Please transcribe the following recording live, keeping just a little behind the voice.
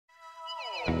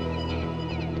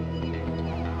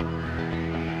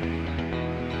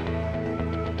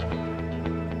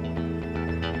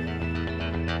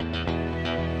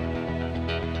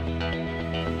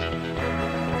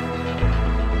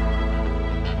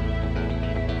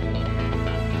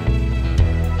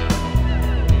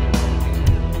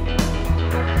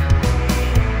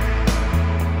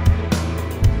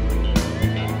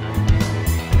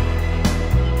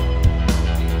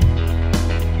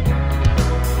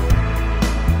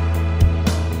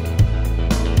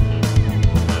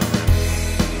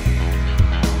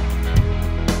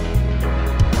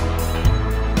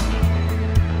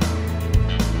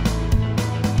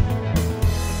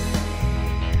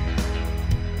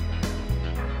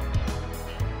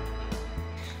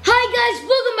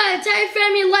Welcome back to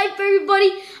TigerFamilyLife,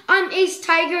 everybody. I'm Ace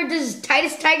Tiger, this is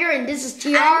Titus Tiger, and this is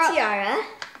Tiara. I'm Tiara.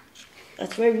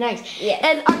 That's very nice. Yeah.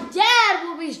 And our dad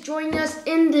will be joining us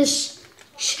in this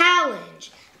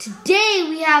challenge. Today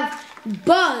we have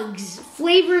bugs,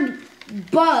 flavored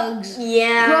bugs.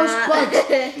 Yeah. Gross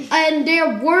bugs. And they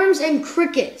are worms and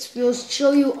crickets. We'll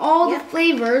show you all the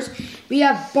flavors. We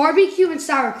have barbecue and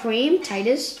sour cream,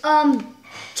 Titus.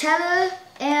 Cheddar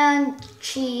and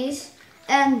cheese,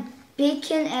 and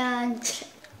bacon and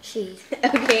cheese.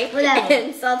 Okay. Whatever.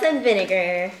 And salt and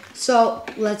vinegar. So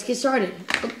let's get started.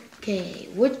 Okay,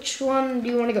 which one do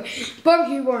you want to go?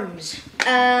 Barbecue worms.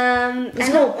 Let's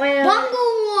go. Bongo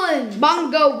one.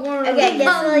 Bongo worms.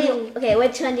 Okay, okay,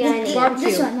 which one do you want to eat? Barbecue.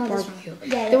 This one, no, this Barbecue. one.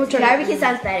 Yeah, Then we'll try Barbecue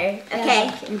sounds better.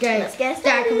 Okay. Okay. Let's get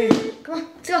Dad, come started. here. Come on,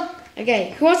 let's go.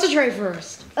 Okay, who wants to try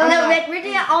first? No, we're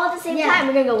doing it all at the same time.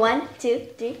 We're gonna go 1, 2,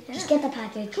 3. Just get the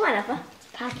package. Come on, Alpha.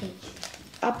 Package.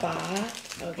 Appa.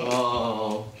 Okay.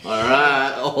 Oh,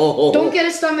 alright. Oh. Don't get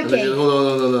a stomach ache.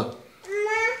 Hold on.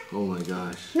 Oh my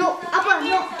gosh. No, Appa,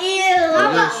 no. Ew.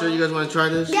 Are you guys sure you guys want to try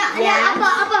this? Yeah,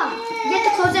 Appa. You have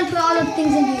to close and put all the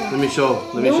things in here. Let me show.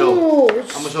 I'm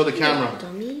gonna show the camera.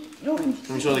 Dummy. Let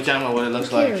me show the camera what it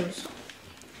looks like.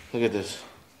 Look at this.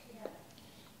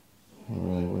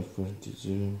 Alright, wait for it to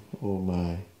zoom. Oh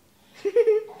my.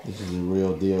 This is the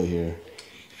real deal here.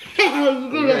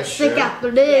 You're gonna get sick after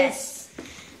this.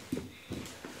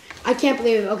 I can't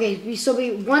believe it. Okay, so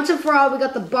once and for all, we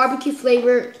got the barbecue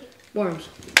flavor worms.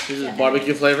 This is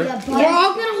barbecue flavor? Yeah, We're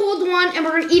all gonna hold one and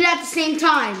we're gonna eat it at the same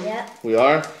time. Yep. We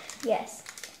are? Yes.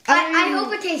 I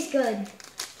hope it tastes good.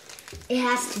 It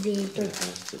has to be.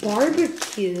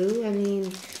 Barbecue, I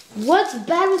mean, what's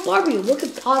bad with barbecue? What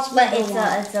could possibly But go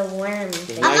wrong? it's a worm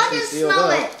thing. I'm not Nicely gonna sealed smell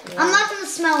up. it. I'm not gonna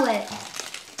smell it.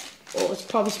 Oh, it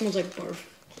probably smells like barf.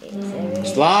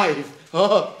 It's live.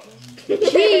 Oh.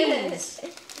 Jeez.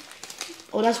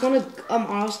 Oh, that's one of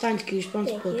Einstein's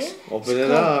Goosebumps books. Open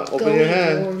it up. Open your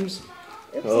hand. Worms.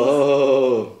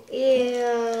 Oh. Ew.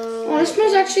 Oh, this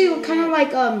smells actually kind of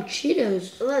like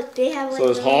Cheetos. Look, they have like. So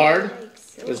it's little hard.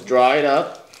 legs. It's dried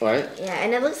up, right? Yeah,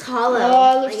 and it looks hollow.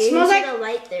 Oh, it you smells can see like- the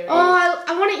light there. Oh,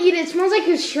 I want to eat it. It smells like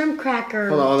a shrimp cracker.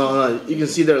 Hold on. You can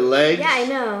see their legs. Yeah, I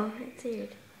know. It's weird.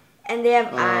 And they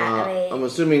have I'm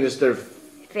assuming it's their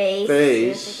face.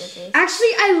 face. Actually,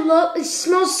 it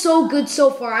smells so good so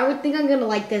far. I would think I'm gonna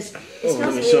like this. Oh,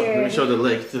 let me show the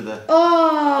leg to the.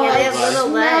 Oh, Yeah, they have it little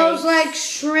smells legs. like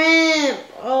shrimp.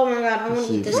 Oh my god, I want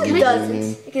to eat this. Can I?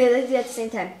 Doesn't. Okay, let's do it at the same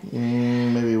time.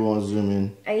 Maybe it won't zoom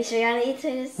in. Are you sure you want to eat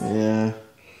this? Yeah.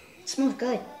 It smells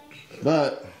good.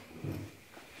 But.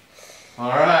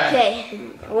 Alright. Okay,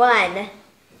 1,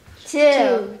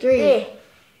 2, 3.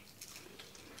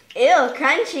 Ew,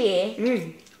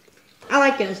 crunchy. I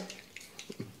like this.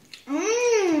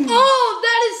 Mmm. Oh,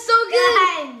 that is so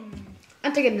good.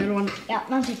 I'm taking another one. Yeah,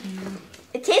 I'm taking one.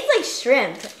 It tastes like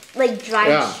shrimp, like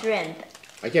dried shrimp.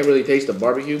 I can't really taste the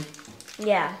barbecue.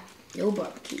 Yeah. No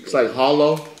barbecue. It's like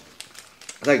hollow.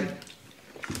 It's like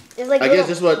It's like I guess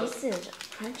this is what pieces of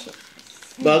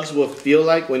crunchy. bugs will feel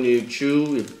like when you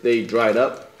chew if they dried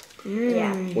up.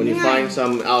 Yeah. When you find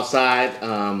some outside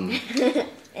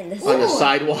And this on the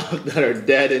sidewalk that are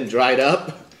dead and dried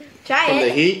up Try from the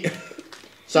it. heat.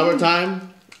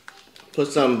 Summertime, put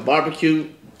some barbecue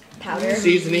Powder.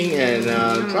 seasoning and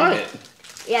try it.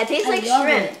 Yeah, it tastes like love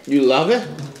shrimp. You love it?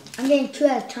 I'm getting 2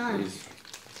 at a time.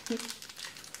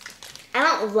 I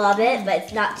don't love it, but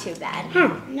it's not too bad.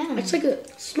 No. It's like a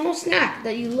small snack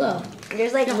that you love.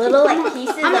 There's like little like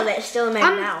pieces of it still in my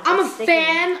mouth. I'm a It's sticking.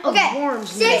 fan of worms.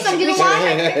 Say something. You know what?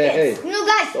 Hey. You know,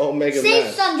 guys. Don't make it Say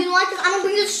mad. something. You know what? I'm gonna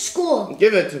bring this to school.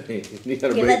 Give it to me. You gotta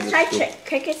Okay, bring let's this try to-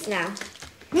 crickets now.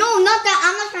 No, not that.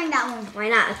 I'm not trying that one. Why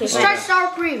not? Okay, Let's fine. try sour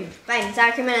cream. Fine,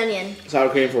 sour cream and onion. Sour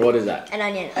cream for what is that? And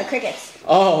onion. Crickets.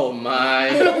 Oh I my.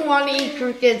 don't want to eat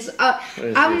crickets.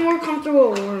 I'm more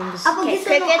comfortable with worms. Appa, Okay, this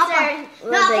one, crickets Appa. are a No,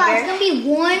 little Appa, it's bigger. gonna be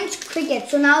orange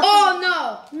crickets. So now. Oh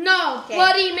no, Okay.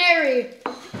 Bloody Mary.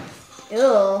 Ew.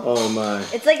 Oh my.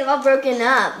 It's like all broken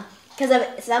up because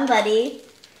of somebody.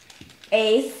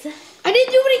 Ace. I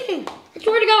didn't do anything. I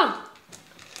swear to God.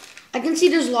 I can see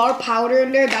there's a lot of powder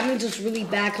in there. That means it's really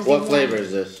bad. What flavor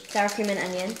is this? Sour cream and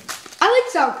onion. I like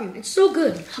sour cream. It's so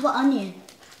good. How about onion?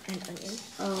 And onion.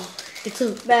 Oh, it's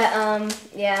a. But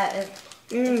yeah, it's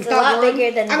a that lot worm.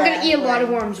 bigger than I'm gonna the eat a lot of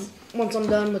worms. worms once I'm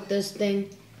done with this thing.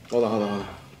 Hold on.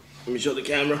 Let me show the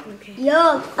camera. Okay.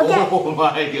 Yo. Okay. Oh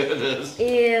my goodness.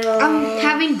 Ew. I'm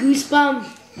having goosebumps.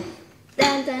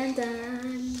 Dun dun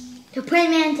dun. The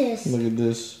praying mantis. Look at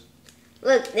this.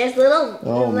 Look, there's little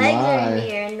Oh, legs my. in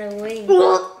here and the wings.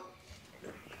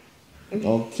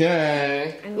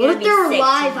 Okay. I'm What gonna if be they were sick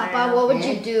alive, tomorrow. Papa? What would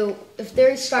you do if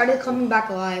they started coming back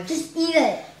alive? Just eat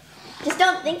it. Just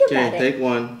don't think about Okay, it. take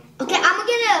one. Okay,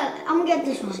 I'm gonna get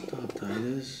this one. Stop,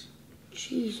 Titus.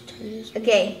 Jeez, Titus.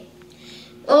 Okay.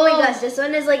 Oh my gosh, this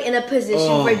one is like in a position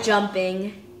Oh. for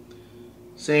jumping.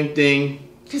 Same thing.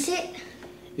 That's it.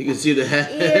 You can see the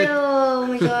head. Ew, oh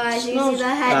my gosh, you can see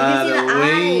the head, you can see the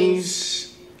eyes.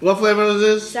 wings. What flavor is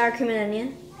this? Sour cream and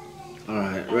onion. All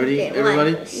right, ready, Okay,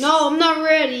 everybody? one. No, I'm not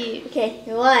ready. Okay,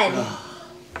 1,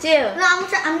 2. No, I'm gonna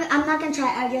try. I'm not gonna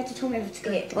try. You have to tell me if it's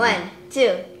good. Okay, 1,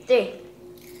 2, 3.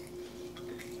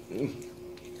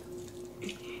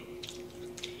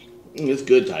 It's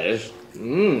good, Titus.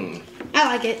 Mmm.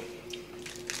 I like it.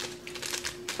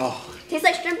 Oh. Tastes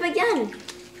like shrimp again.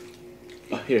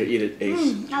 Oh, here, eat it,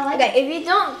 Ace. I like Okay, if you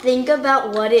don't think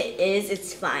about what it is,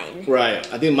 it's fine. Right.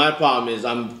 I think my problem is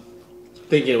I'm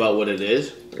thinking about what it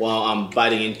is while I'm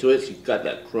biting into it. So you got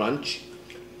that crunch.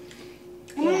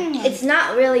 It's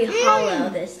not really hollow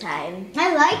this time.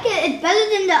 I like it. It's better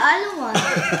than the other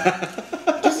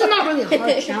one. This is not really a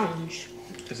hard challenge.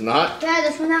 It's not? Yeah,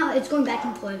 this one now it's going back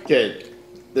and forth. Okay.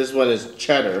 This one is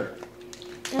cheddar.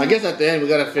 I guess at the end we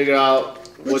gotta figure out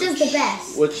Which is the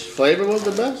best? Which flavor was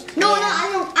the best? No, I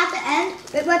don't. At the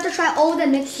end, we have to try all of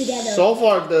them mixed together. So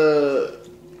far, the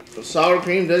sour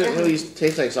cream doesn't really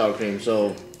taste like sour cream.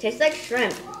 So Tastes like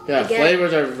shrimp. yeah, Again.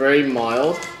 flavors are very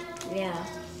mild. Yeah.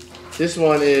 This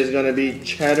one is gonna be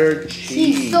cheddar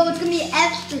cheese. So it's gonna be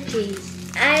extra cheese.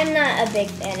 I'm not a big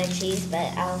fan of cheese,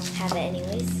 but I'll have it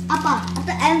anyways. Appa, at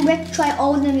the end, we have to try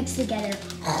all of them mixed together.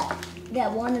 Get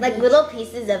one of Like each. little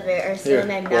pieces of it are still Here, in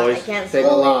my mouth. boys, I can't take a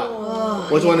swallow. lot.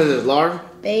 Which one is this? Larva?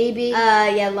 Baby.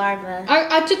 Yeah, larva.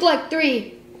 I took like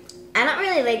 3. I don't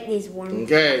really like these warm.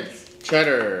 Okay,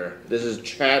 cheddar. This is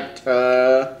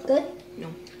cheddar. Good.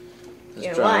 Let's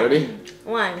Here, try. one. Ready?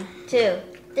 1, 2,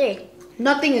 3.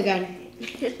 Nothing again.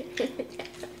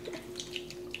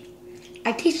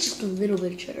 I taste just a little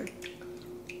bit of cheddar.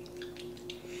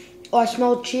 Oh, I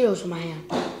smell Cheetos in my hand.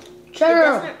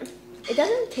 Cheddar. It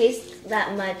doesn't taste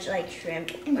that much like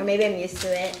shrimp, or maybe I'm used to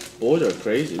it. Boys are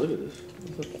crazy. Look at this.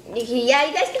 Yeah,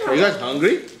 you guys can Are have you guys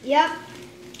hungry? Yep.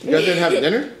 You guys didn't have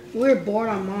dinner? We were born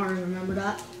on Mars, remember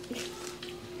that?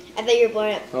 I thought you were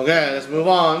born up. Okay, let's move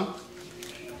on.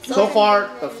 So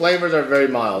far, the flavors are very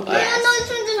mild. No, I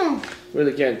this one.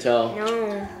 really can't tell.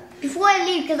 No. Before I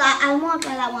leave, because I want to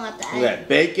try that one at the end. Okay,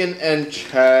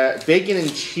 bacon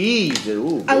and cheese.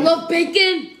 Ooh, I love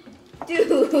bacon.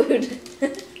 Dude.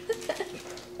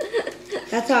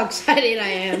 That's how excited I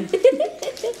am. Look,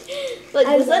 this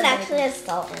love one actually has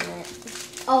salt in it.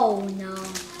 Oh no,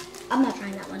 I'm not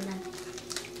trying that one then.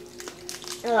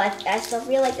 Oh, I still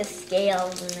feel like the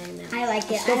scales in my mouth. I like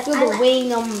it. Still I feel like the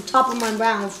wing on top of my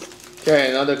mouth.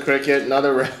 Okay, another cricket,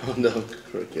 another round of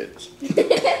crickets. Feel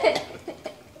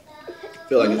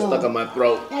like it's stuck on my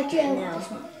throat. Actually, I No. want this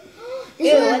one. Ew,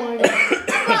 This one,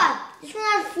 what? this one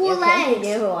has 4 Okay, legs.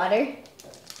 you water?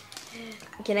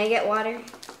 Can I get water?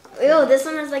 Ew, this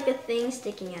one has like a thing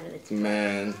sticking out of its mouth.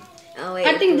 Man, Oh wait.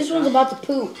 I think this one's about to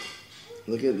poop.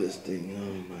 look at this thing.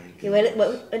 Oh my Okay,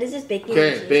 god. what is this bacon?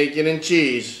 Okay, and cheese? bacon and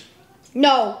cheese.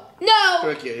 No. No.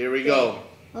 Cricket, here we go.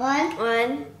 1,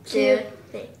 1, 2,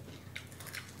 3.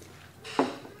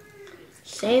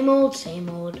 Same old, same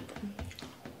old.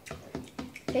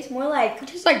 Tastes more like. It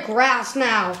tastes like grass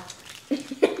now.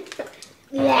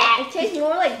 Yeah, it tastes more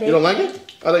like bacon. You don't like it?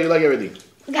 I thought you like everything.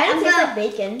 It kind of tastes like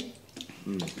bacon.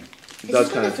 It does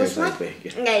this kind of one the taste first like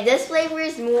bacon. Okay, this flavor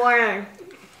is more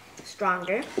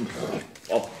stronger.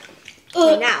 Oh,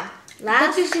 Okay, now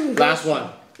last last one.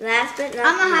 but not I'm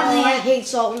gonna have Oh, I it. hate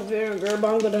salt and vinegar,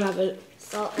 but I'm gonna have it.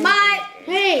 salt and My,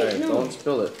 Hey, Hey, no. don't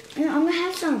spill it. I'm gonna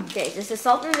have some. Okay, this is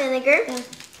salt and vinegar.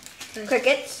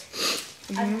 Crickets.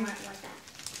 I don't want that.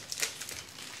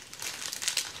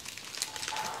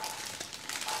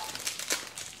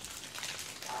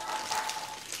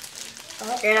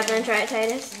 You're not gonna try it,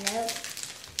 Titus? No.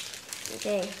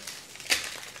 Okay.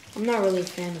 I'm not really a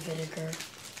fan of vinegar.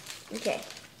 Okay.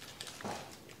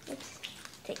 Oops.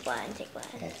 Take one.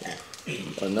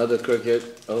 Another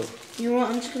cricket. Oh, You know what?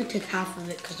 I'm just gonna take half of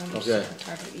it because I'm Okay. sick and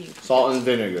tired of eating. salt and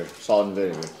vinegar. Salt and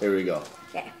vinegar. Here we go.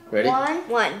 Okay. Ready?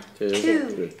 One. Two,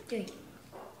 Three.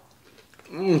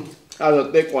 That was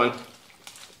a thick one.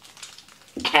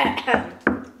 Can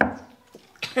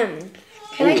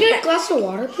I get a glass of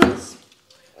water, please?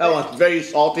 That one's very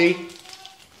salty.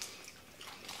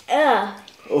 Ugh.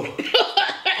 Oh,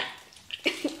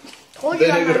 Told you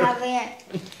I'm Vinegar. not having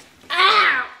it.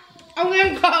 Ow! I'm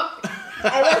gonna go.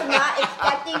 I was not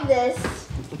expecting this.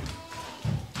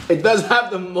 it does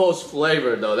have the most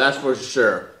flavor though. That's for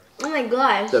sure. Oh my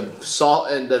gosh. The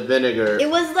salt and the vinegar. It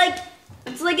was like,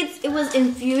 it was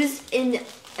infused in,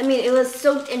 it was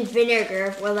soaked in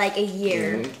vinegar for like a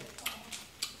year. Mhm.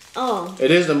 Oh.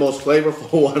 It is the most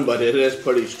flavorful one, but it is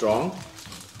pretty strong.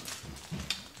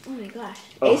 Oh my gosh.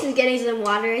 Oh. Ace is getting some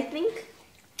water, I think.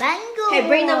 Bango. Hey,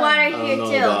 bring the water I here don't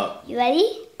know too. about. You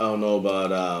ready? I don't know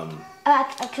about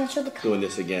I can show the color. doing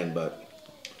this again, but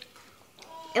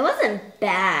It wasn't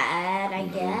bad, I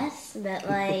guess, but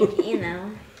like,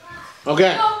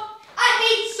 okay. I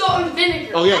need salt and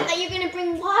vinegar. I Okay. thought you were gonna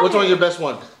bring water. Which one's your best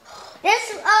one?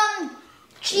 This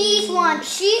cheese one.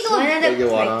 Cheese One one. of the Take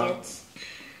your water. crickets.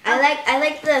 I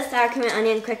like the sour cream and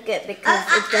onion cricket because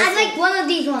it I doesn't like one of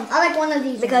these ones. I like one of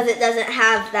these because ones. it doesn't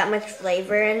have that much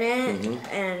flavor in it,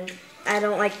 and I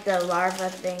don't like the larva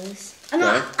things. No,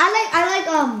 Okay. I like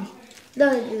the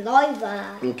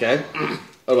lava Okay.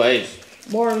 What about Ace?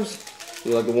 Worms.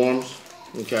 You like the worms?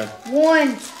 Okay.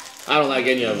 ones. I don't like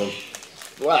any of them.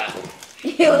 Wow.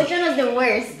 Which one was the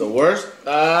worst? The worst?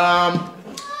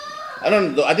 I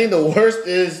don't know. I think the worst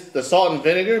is the salt and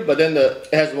vinegar, but then it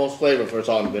has the most flavor for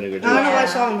salt and vinegar too. I don't know why Yeah.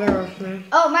 salt and vinegar, man.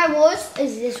 Oh, my worst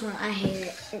is this one. I hate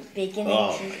it. Bacon Oh,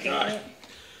 and cheese. my God.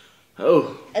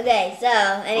 Oh. Okay, so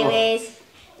anyways,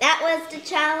 that was the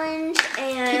challenge,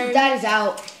 and That is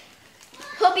out.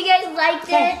 hope you guys liked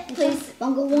it.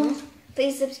 Bungo ones.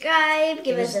 Please subscribe,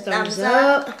 give us a thumbs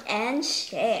up, and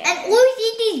share. And always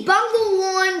eat these bungo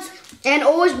ones. And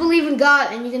always believe in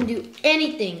God, and you can do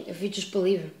anything if you just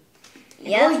believe Him.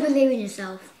 Yep. Always believe in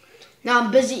yourself. Now I'm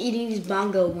busy eating these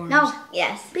bongo worms. No.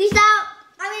 Yes. Peace out.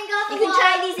 I'm gonna go. You can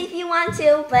try these if you want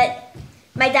to, but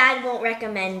my dad won't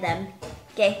recommend them.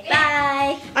 Okay,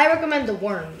 bye. I recommend the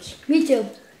worms. Me too.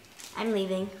 I'm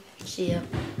leaving. See ya.